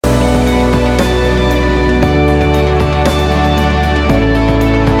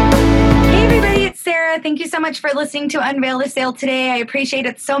Thank you so much for listening to Unveil the Sale today. I appreciate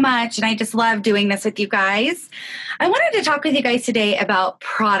it so much, and I just love doing this with you guys. I wanted to talk with you guys today about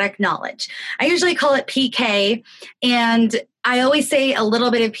product knowledge. I usually call it PK, and I always say a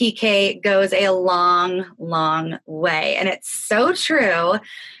little bit of PK goes a long, long way, and it's so true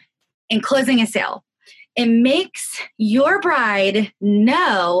in closing a sale. It makes your bride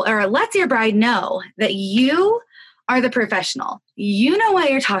know, or lets your bride know, that you are the professional. You know what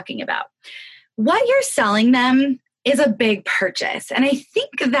you're talking about. What you're selling them is a big purchase. And I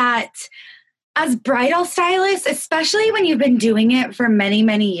think that as bridal stylists, especially when you've been doing it for many,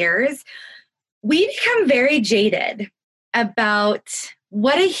 many years, we become very jaded about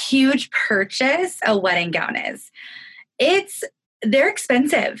what a huge purchase a wedding gown is. They're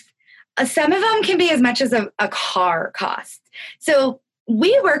expensive. Some of them can be as much as a car costs. So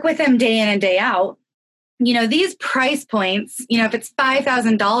we work with them day in and day out. You know, these price points, you know, if it's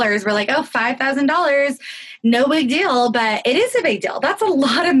 $5,000, we're like, oh, $5,000, no big deal, but it is a big deal. That's a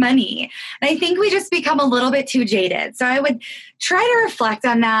lot of money. And I think we just become a little bit too jaded. So I would try to reflect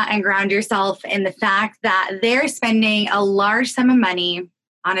on that and ground yourself in the fact that they're spending a large sum of money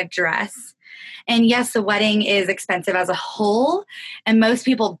on a dress. And yes, the wedding is expensive as a whole, and most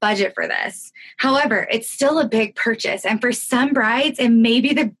people budget for this. However, it's still a big purchase. And for some brides, it may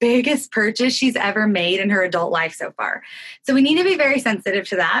be the biggest purchase she's ever made in her adult life so far. So we need to be very sensitive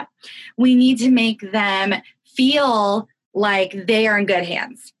to that. We need to make them feel like they are in good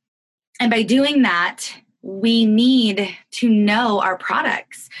hands. And by doing that, we need to know our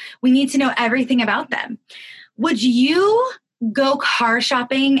products. We need to know everything about them. Would you go car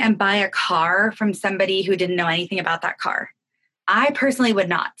shopping and buy a car from somebody who didn't know anything about that car? I personally would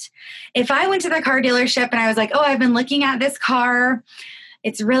not. If I went to the car dealership and I was like, oh, I've been looking at this car,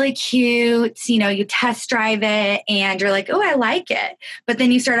 it's really cute, you know, you test drive it and you're like, oh, I like it. But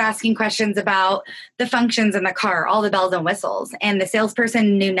then you start asking questions about the functions in the car, all the bells and whistles, and the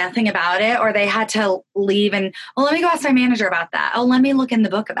salesperson knew nothing about it, or they had to leave and, oh, let me go ask my manager about that. Oh, let me look in the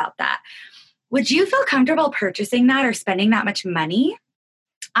book about that. Would you feel comfortable purchasing that or spending that much money?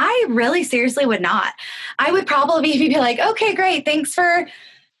 I really seriously would not. I would probably be like, okay, great. Thanks for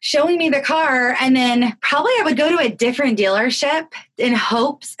showing me the car. And then probably I would go to a different dealership in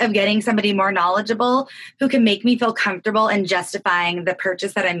hopes of getting somebody more knowledgeable who can make me feel comfortable in justifying the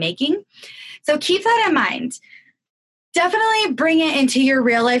purchase that I'm making. So keep that in mind. Definitely bring it into your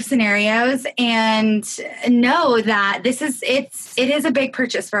real life scenarios and know that it is a big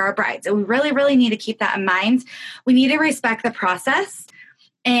purchase for our brides. And we really, really need to keep that in mind. We need to respect the process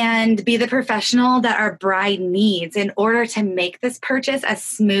and be the professional that our bride needs in order to make this purchase as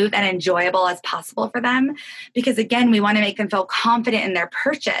smooth and enjoyable as possible for them. Because again, we want to make them feel confident in their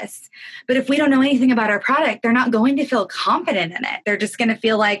purchase. But if we don't know anything about our product, they're not going to feel confident in it. They're just going to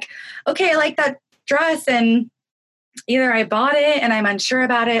feel like, okay, I like that dress, and either I bought it and I'm unsure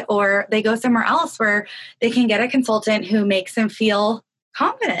about it, or they go somewhere else where they can get a consultant who makes them feel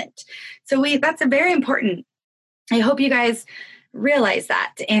confident. So that's a very important. I hope you guys realize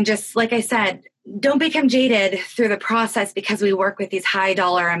that. And just like I said, don't become jaded through the process because we work with these high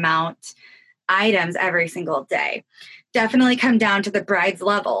dollar amount items every single day. Definitely come down to the bride's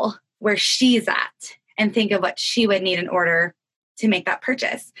level where she's at and think of what she would need in order to make that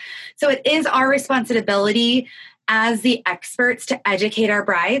purchase. So it is our responsibility as the experts to educate our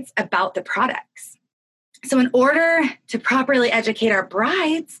brides about the products. So in order to properly educate our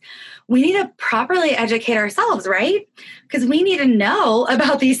brides, we need to properly educate ourselves, right? Because we need to know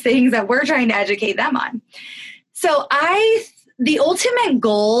about these things that we're trying to educate them on. So the ultimate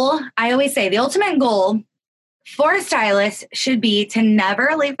goal, I always say the ultimate goal for a stylist should be to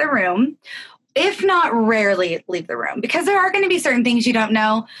never leave the room, if not rarely leave the room, because there are going to be certain things you don't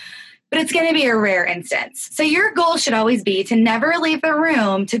know, but it's going to be a rare instance. So your goal should always be to never leave the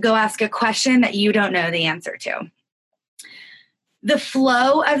room to go ask a question that you don't know the answer to. The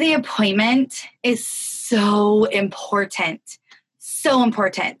flow of the appointment is so important, so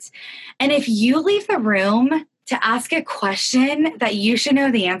important. And if you leave the room to ask a question that you should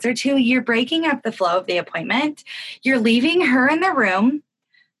know the answer to, you're breaking up the flow of the appointment. You're leaving her in the room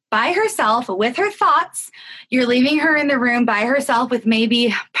by herself with her thoughts. You're leaving her in the room by herself with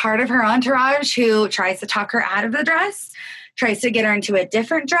maybe part of her entourage who tries to talk her out of the dress, tries to get her into a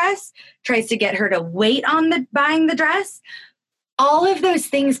different dress, tries to get her to wait on buying the dress. All of those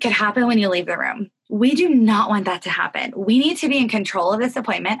things could happen when you leave the room. We do not want that to happen. We need to be in control of this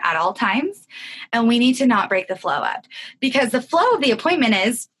appointment at all times, and we need to not break the flow up, because the flow of the appointment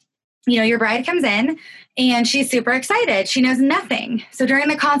is, your bride comes in and she's super excited. She knows nothing. So during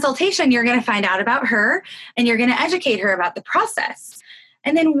the consultation, you're going to find out about her and you're going to educate her about the process.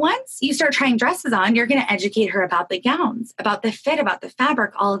 And then once you start trying dresses on, you're going to educate her about the gowns, about the fit, about the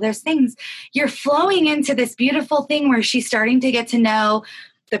fabric, all of those things. You're flowing into this beautiful thing where she's starting to get to know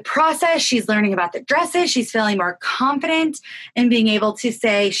the process. She's learning about the dresses. She's feeling more confident in being able to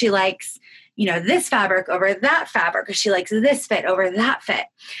say she likes, this fabric over that fabric, or she likes this fit over that fit.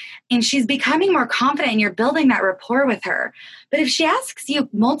 And she's becoming more confident and you're building that rapport with her. But if she asks you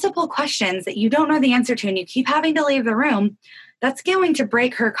multiple questions that you don't know the answer to and you keep having to leave the room, that's going to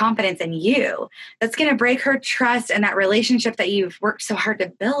break her confidence in you. That's going to break her trust and that relationship that you've worked so hard to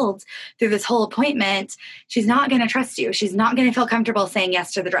build through this whole appointment. She's not going to trust you. She's not going to feel comfortable saying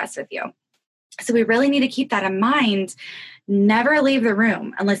yes to the dress with you. So we really need to keep that in mind. Never leave the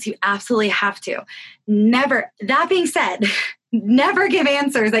room unless you absolutely have to. Never. That being said, never give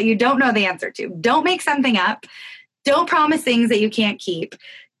answers that you don't know the answer to. Don't make something up. Don't promise things that you can't keep.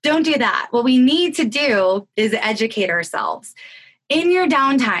 Don't do that. What we need to do is educate ourselves. In your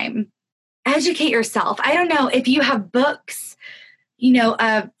downtime, educate yourself. I don't know if you have books,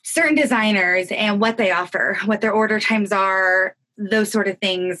 of certain designers and what they offer, what their order times are, those sort of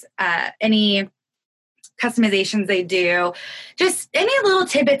things, any customizations they do, just any little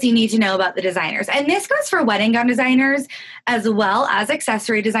tidbits you need to know about the designers. And this goes for wedding gown designers as well as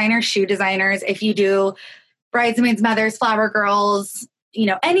accessory designers, shoe designers. If you do bridesmaids, mothers, flower girls,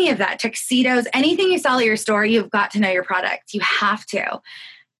 any of that, tuxedos, anything you sell at your store, you've got to know your product. You have to.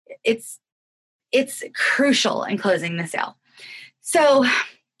 It's crucial in closing the sale. So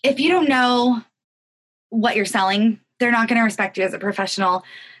if you don't know what you're selling, they're not going to respect you as a professional.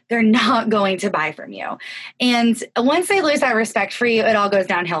 They're not going to buy from you. And once they lose that respect for you, it all goes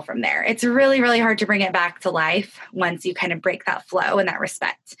downhill from there. It's really, really hard to bring it back to life once you kind of break that flow and that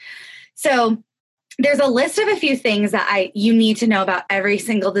respect. So there's a list of a few things that you need to know about every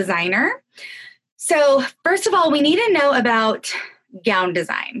single designer. So first of all, we need to know about gown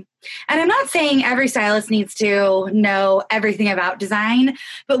design. And I'm not saying every stylist needs to know everything about design,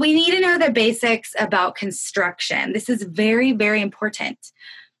 but we need to know the basics about construction. This is very, very important.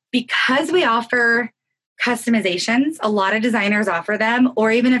 Because we offer customizations, a lot of designers offer them, or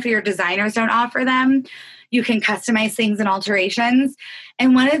even if your designers don't offer them, you can customize things and alterations.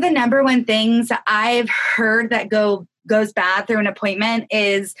 And one of the number one things that I've heard that goes bad through an appointment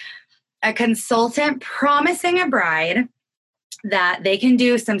is a consultant promising a bride that they can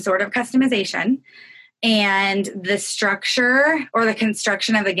do some sort of customization and the structure or the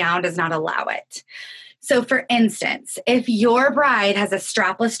construction of the gown does not allow it. So for instance, if your bride has a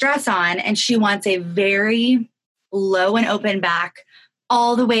strapless dress on and she wants a very low and open back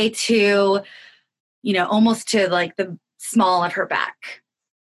all the way to, almost to like the small of her back,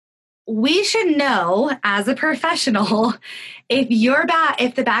 we should know as a professional,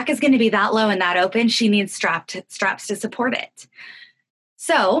 if the back is going to be that low and that open, she needs straps to support it.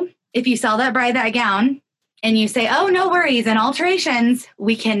 So if you sell that bride that gown, and you say, oh, no worries, and alterations,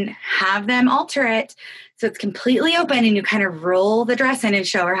 we can have them alter it so it's completely open and you kind of roll the dress in and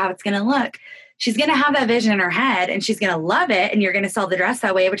show her how it's going to look. She's going to have that vision in her head and she's going to love it and you're going to sell the dress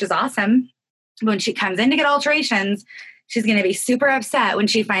that way, which is awesome. When she comes in to get alterations, she's going to be super upset when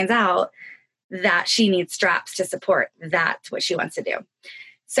she finds out that she needs straps to support what she wants to do.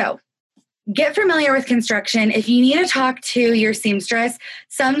 So get familiar with construction. If you need to talk to your seamstress,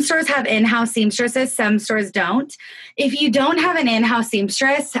 some stores have in-house seamstresses, some stores don't. If you don't have an in-house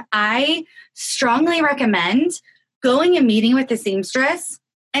seamstress, I strongly recommend going and meeting with the seamstress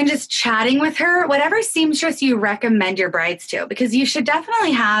and just chatting with her, whatever seamstress you recommend your brides to, because you should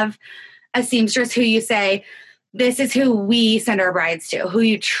definitely have a seamstress who you say, this is who we send our brides to, who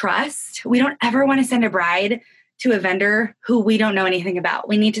you trust. We don't ever want to send a bride to a vendor who we don't know anything about.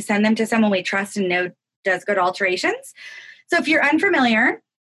 We need to send them to someone we trust and know does good alterations. So if you're unfamiliar,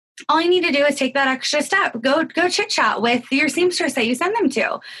 all you need to do is take that extra step. Go chit chat with your seamstress that you send them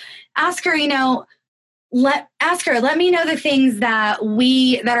to. Ask her, let me know the things that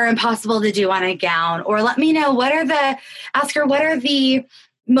are impossible to do on a gown, or let me know ask her what are the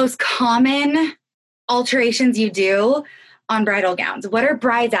most common alterations you do on bridal gowns. What are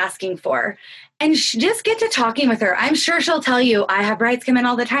brides asking for? And just get to talking with her. I'm sure she'll tell you, I have brides come in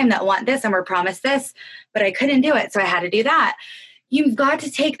all the time that want this and were promised this, but I couldn't do it, so I had to do that. You've got to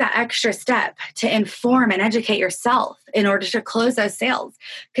take that extra step to inform and educate yourself in order to close those sales.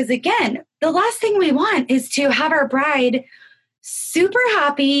 Because again, the last thing we want is to have our bride super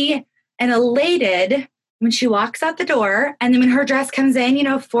happy and elated when she walks out the door. And then when her dress comes in,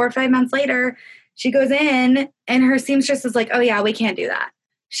 4 or 5 months later, she goes in and her seamstress is like, oh yeah, we can't do that.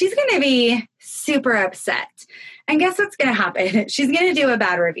 She's going to be super upset. And guess what's going to happen? She's going to do a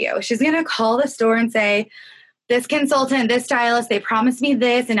bad review. She's going to call the store and say, this consultant, this stylist, they promised me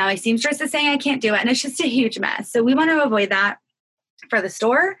this, and now my seamstress is saying I can't do it. And it's just a huge mess. So we want to avoid that for the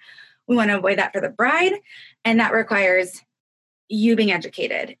store. We want to avoid that for the bride. And that requires you being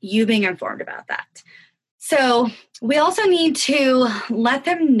educated, you being informed about that. So we also need to let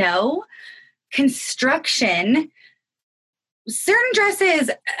them know construction. Certain dresses,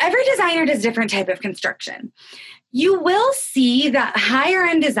 every designer does different type of construction. You will see that higher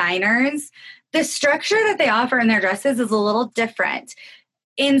end designers, the structure that they offer in their dresses is a little different.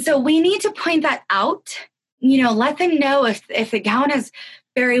 And so we need to point that out, let them know if the gown is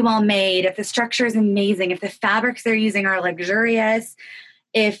very well made, if the structure is amazing, if the fabrics they're using are luxurious,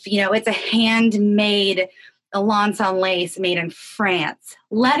 if, it's a handmade Alençon lace made in France.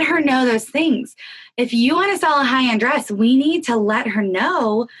 Let her know those things. If you want to sell a high-end dress, we need to let her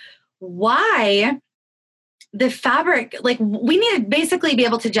know why the fabric, we need to basically be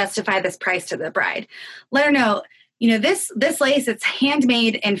able to justify this price to the bride. Let her know, this lace, it's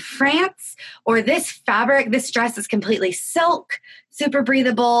handmade in France, or this fabric, this dress is completely silk, super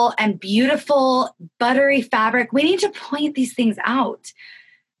breathable and beautiful, buttery fabric. We need to point these things out,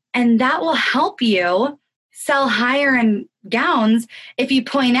 and that will help you sell higher end gowns. If you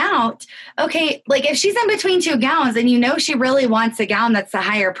point out, okay, if she's in between two gowns and she really wants a gown that's a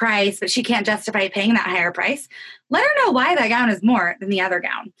higher price, but she can't justify paying that higher price, let her know why that gown is more than the other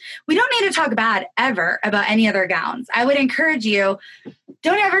gown. We don't need to talk bad ever about any other gowns. I would encourage you,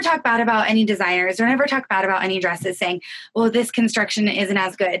 don't ever talk bad about any designers. Don't ever talk bad about any dresses saying, well, this construction isn't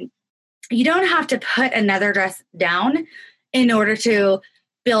as good. You don't have to put another dress down in order to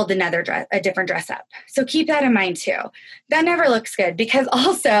build another dress, a different dress up. So keep that in mind too. That never looks good, because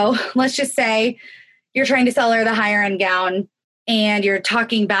also, let's just say you're trying to sell her the higher end gown and you're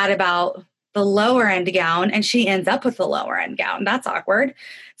talking bad about the lower end gown and she ends up with the lower end gown. That's awkward.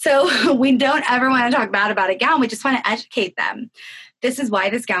 So we don't ever want to talk bad about a gown. We just want to educate them. This is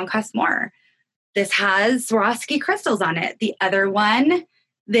why this gown costs more. This has Swarovski crystals on it. The other one,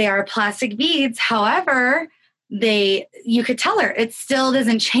 they are plastic beads. However, you could tell her it still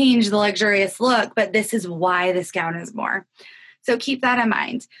doesn't change the luxurious look, but this is why this gown is more. So keep that in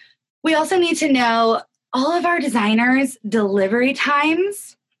mind. We also need to know all of our designers' delivery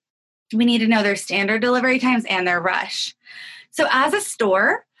times. We need to know their standard delivery times and their rush. So as a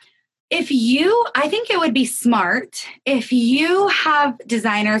store, I think it would be smart if you have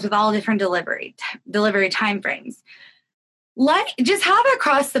designers with all different delivery time frames. Just have it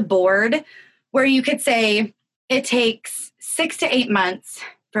across the board where you could say, it takes 6 to 8 months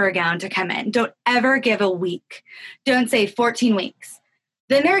for a gown to come in. Don't ever give a week. Don't say 14 weeks.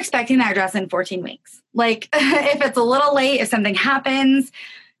 Then they're expecting that dress in 14 weeks. If it's a little late, if something happens,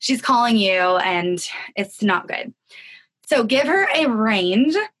 she's calling you and it's not good. So give her a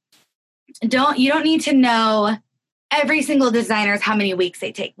range. You don't need to know every single designer's how many weeks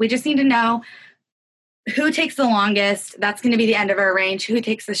they take. We just need to know who takes the longest. That's going to be the end of our range. Who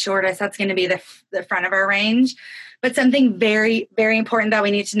takes the shortest? That's going to be the front of our range. But something very, very important that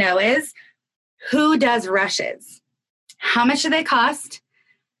we need to know is who does rushes? How much do they cost?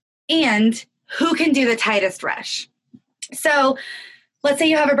 And who can do the tightest rush? So let's say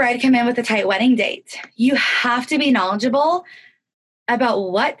you have a bride come in with a tight wedding date. You have to be knowledgeable about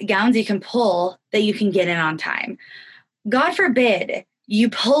what gowns you can pull that you can get in on time. God forbid, you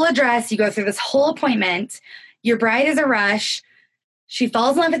pull a dress, you go through this whole appointment, your bride is a rush, she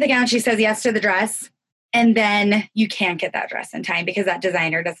falls in love with the gown, she says yes to the dress, and then you can't get that dress in time because that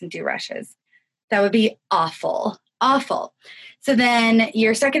designer doesn't do rushes. That would be awful, awful. So then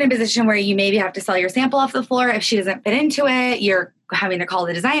you're stuck in a position where you maybe have to sell your sample off the floor. If she doesn't fit into it, you're having to call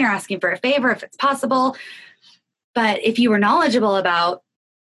the designer asking for a favor if it's possible. But if you were knowledgeable about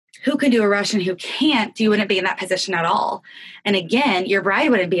who can do a rush and who can't, you wouldn't be in that position at all. And again, your bride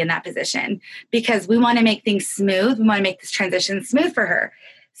wouldn't be in that position because we want to make things smooth. We want to make this transition smooth for her.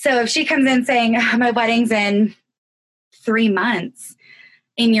 So if she comes in saying, my wedding's in 3 months,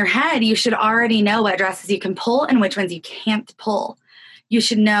 in your head, you should already know what dresses you can pull and which ones you can't pull. You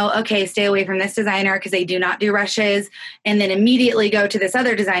should know, okay, stay away from this designer because they do not do rushes, and then immediately go to this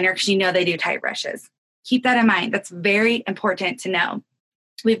other designer because you know they do tight rushes. Keep that in mind. That's very important to know.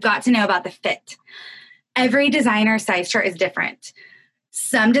 We've got to know about the fit. Every designer's size chart is different.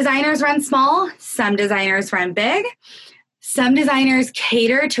 Some designers run small, some designers run big. Some designers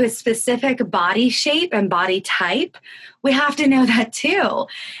cater to a specific body shape and body type. We have to know that too.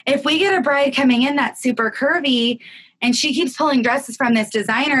 If we get a bride coming in that's super curvy and she keeps pulling dresses from this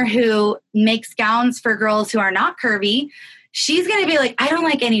designer who makes gowns for girls who are not curvy, she's going to be like, I don't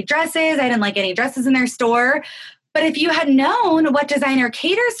like any dresses. I didn't like any dresses in their store. But if you had known what designer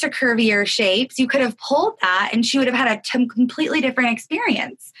caters to curvier shapes, you could have pulled that and she would have had a completely different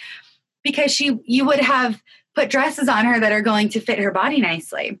experience, because you would have put dresses on her that are going to fit her body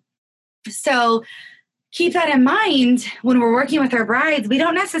nicely. So keep that in mind when we're working with our brides. We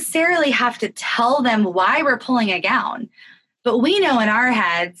don't necessarily have to tell them why we're pulling a gown, but we know in our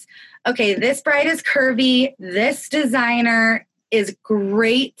heads, okay, this bride is curvy. This designer is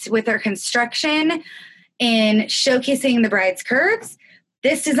great with their construction and showcasing the bride's curves.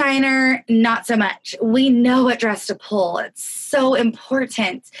 This designer, not so much. We know what dress to pull. It's so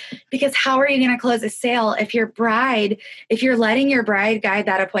important, because how are you going to close a sale if you're letting your bride guide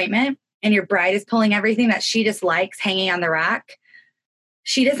that appointment and your bride is pulling everything that she just likes hanging on the rack?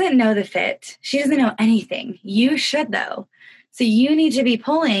 She doesn't know the fit. She doesn't know anything. You should, though. So you need to be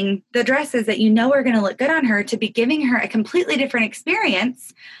pulling the dresses that you know are going to look good on her, to be giving her a completely different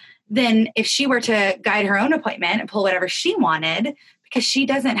experience than if she were to guide her own appointment and pull whatever she wanted, because she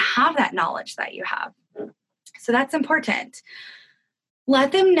doesn't have that knowledge that you have. So that's important.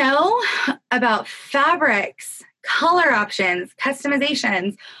 Let them know about fabrics, color options,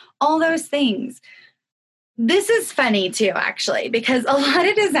 customizations, all those things. This is funny too, actually, because a lot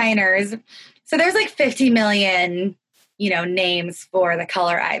of designers, so there's like 50 million, names for the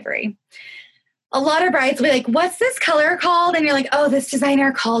color ivory. A lot of brides will be like, what's this color called? And you're like, oh, this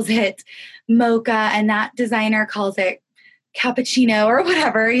designer calls it mocha and that designer calls it cappuccino or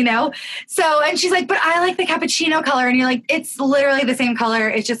whatever, So, and she's like, but I like the cappuccino color. And you're like, it's literally the same color.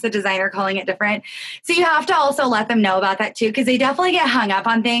 It's just the designer calling it different. So you have to also let them know about that too, because they definitely get hung up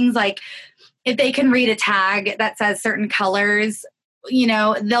on things. Like if they can read a tag that says certain colors,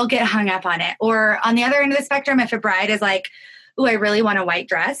 they'll get hung up on it. Or on the other end of the spectrum, if a bride is like, oh, I really want a white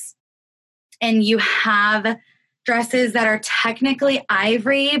dress, and you have dresses that are technically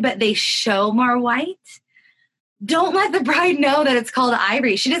ivory, but they show more white, don't let the bride know that it's called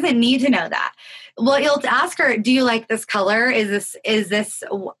ivory. She doesn't need to know that. Well, you'll ask her, do you like this color? Is this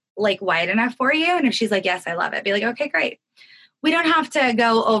like white enough for you? And if she's like, yes, I love it, be like, okay, great. We don't have to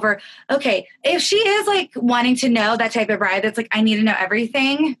go over, okay, if she is like wanting to know that type of bride that's like, I need to know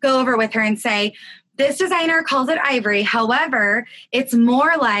everything, go over with her and say, this designer calls it ivory. However, it's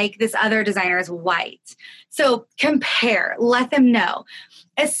more like this other designer is white. So compare, let them know,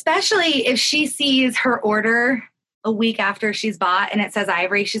 especially if she sees her order a week after she's bought and it says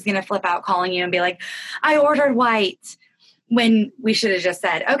ivory, she's going to flip out calling you and be like, I ordered white, when we should have just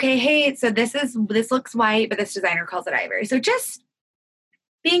said, okay, hey, so this looks white, but this designer calls it ivory. So just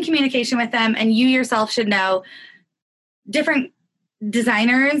be in communication with them, and you yourself should know different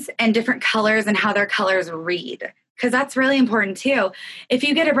designers and different colors and how their colors read, because that's really important too. If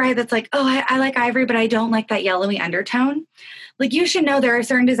you get a bride that's like, oh, I like ivory, but I don't like that yellowy undertone, like you should know there are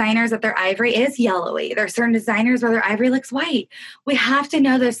certain designers that their ivory is yellowy. There are certain designers where their ivory looks white. We have to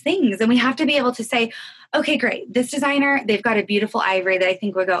know those things, and we have to be able to say, okay, great, this designer, they've got a beautiful ivory that I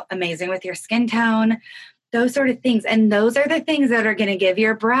think would go amazing with your skin tone, those sort of things. And those are the things that are going to give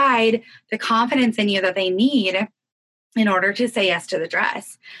your bride the confidence in you that they need in order to say yes to the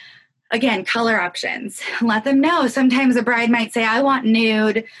dress. Again, color options. Let them know. Sometimes a bride might say, I want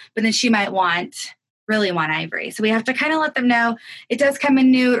nude, but then she might really want ivory. So we have to kind of let them know it does come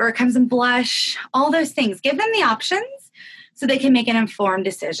in nude or it comes in blush, all those things. Give them the options so they can make an informed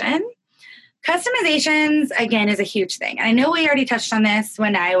decision. Customizations, again, is a huge thing. And I know we already touched on this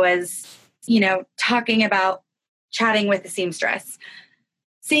when I was, talking about chatting with the seamstress,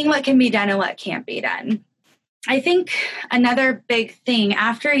 seeing what can be done and what can't be done. I think another big thing,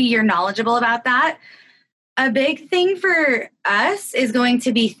 after you're knowledgeable about that, a big thing for us is going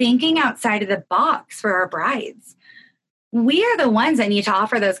to be thinking outside of the box for our brides. We are the ones that need to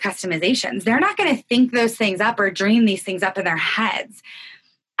offer those customizations. They're not going to think those things up or dream these things up in their heads.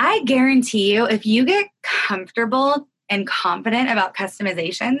 I guarantee you, if you get comfortable and confident about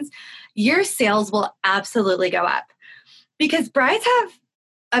customizations, your sales will absolutely go up, because brides have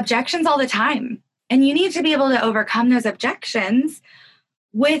objections all the time. And you need to be able to overcome those objections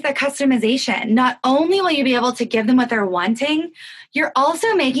with a customization. Not only will you be able to give them what they're wanting, you're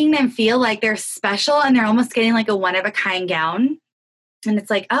also making them feel like they're special and they're almost getting like a one-of-a-kind gown. And it's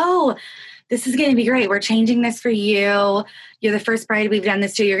like, oh, this is going to be great. We're changing this for you. You're the first bride we've done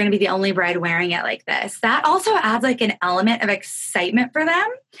this to. You're going to be the only bride wearing it like this. That also adds like an element of excitement for them.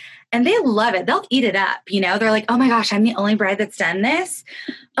 And they love it. They'll eat it up. They're like, oh my gosh, I'm the only bride that's done this.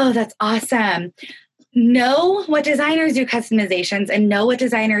 Oh, that's awesome. Know what designers do customizations and know what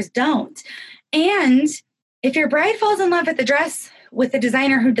designers don't. And if your bride falls in love with the dress with the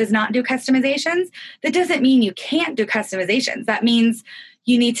designer who does not do customizations, that doesn't mean you can't do customizations. That means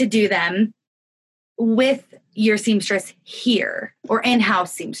you need to do them with your seamstress here or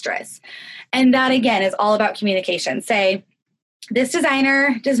in-house seamstress. And that again is all about communication. Say, this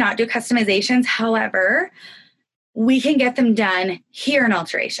designer does not do customizations. However, we can get them done here in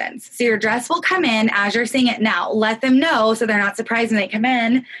alterations. So your dress will come in as you're seeing it now. Let them know so they're not surprised when they come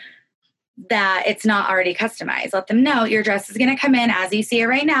in that it's not already customized. Let them know your dress is going to come in as you see it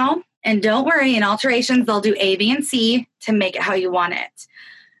right now. And don't worry, in alterations, they'll do A, B, and C to make it how you want it.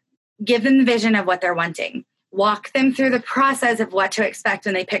 Give them the vision of what they're wanting. Walk them through the process of what to expect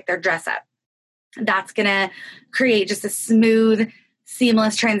when they pick their dress up. That's going to create just a smooth,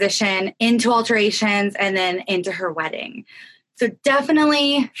 seamless transition into alterations and then into her wedding. So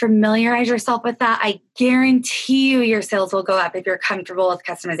definitely familiarize yourself with that. I guarantee you your sales will go up if you're comfortable with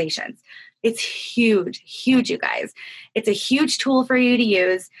customizations. It's huge, huge, you guys. It's a huge tool for you to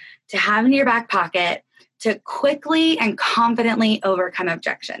use, to have in your back pocket, to quickly and confidently overcome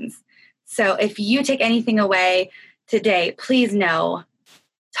objections. So if you take anything away today, please know,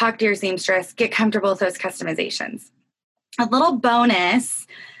 talk to your seamstress, get comfortable with those customizations. A little bonus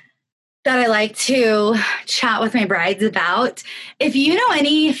that I like to chat with my brides about, if you know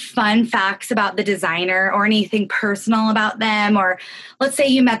any fun facts about the designer or anything personal about them, or let's say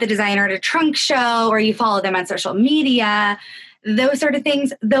you met the designer at a trunk show or you follow them on social media, those sort of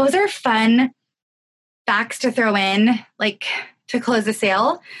things, those are fun facts to throw in, like to close a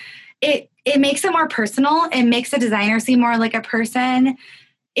sale. It makes it more personal. It makes the designer seem more like a person.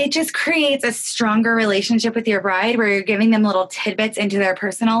 It just creates a stronger relationship with your bride where you're giving them little tidbits into their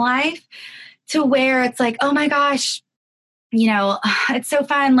personal life to where it's like, oh my gosh, it's so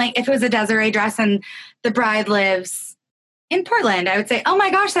fun. Like if it was a Desiree dress and the bride lives in Portland, I would say, oh my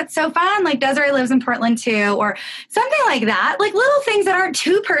gosh, that's so fun. Like Desiree lives in Portland too, or something like that. Like little things that aren't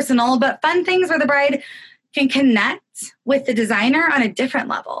too personal, but fun things where the bride can connect with the designer on a different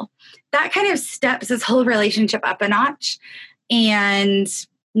level. That kind of steps this whole relationship up a notch and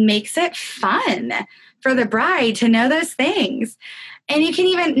makes it fun for the bride to know those things. And you can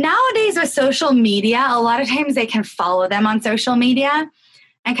even, nowadays with social media, a lot of times they can follow them on social media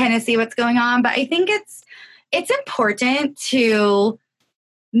and kind of see what's going on. But I think it's important to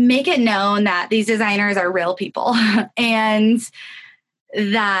make it known that these designers are real people and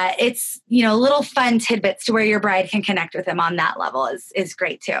that it's, little fun tidbits to where your bride can connect with them on that level is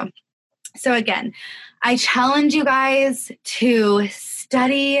great too. So again, I challenge you guys to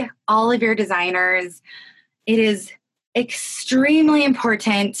study all of your designers. It is extremely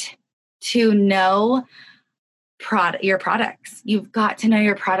important to know your products. You've got to know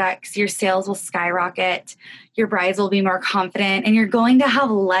your products. Your sales will skyrocket. Your brides will be more confident, and you're going to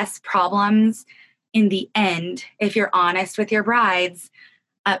have less problems in the end if you're honest with your brides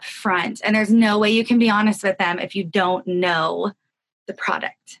up front. And there's no way you can be honest with them if you don't know the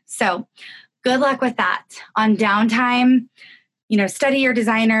product. So good luck with that. On downtime, study your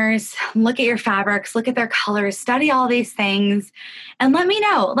designers, look at your fabrics, look at their colors, study all these things, and let me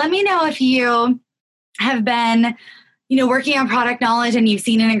know. Let me know if you have been, working on product knowledge and you've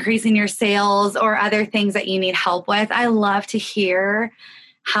seen an increase in your sales or other things that you need help with. I love to hear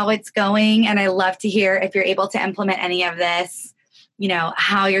how it's going, and I love to hear if you're able to implement any of this,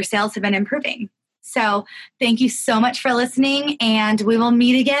 how your sales have been improving. So thank you so much for listening, and we will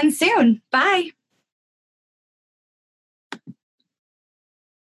meet again soon. Bye.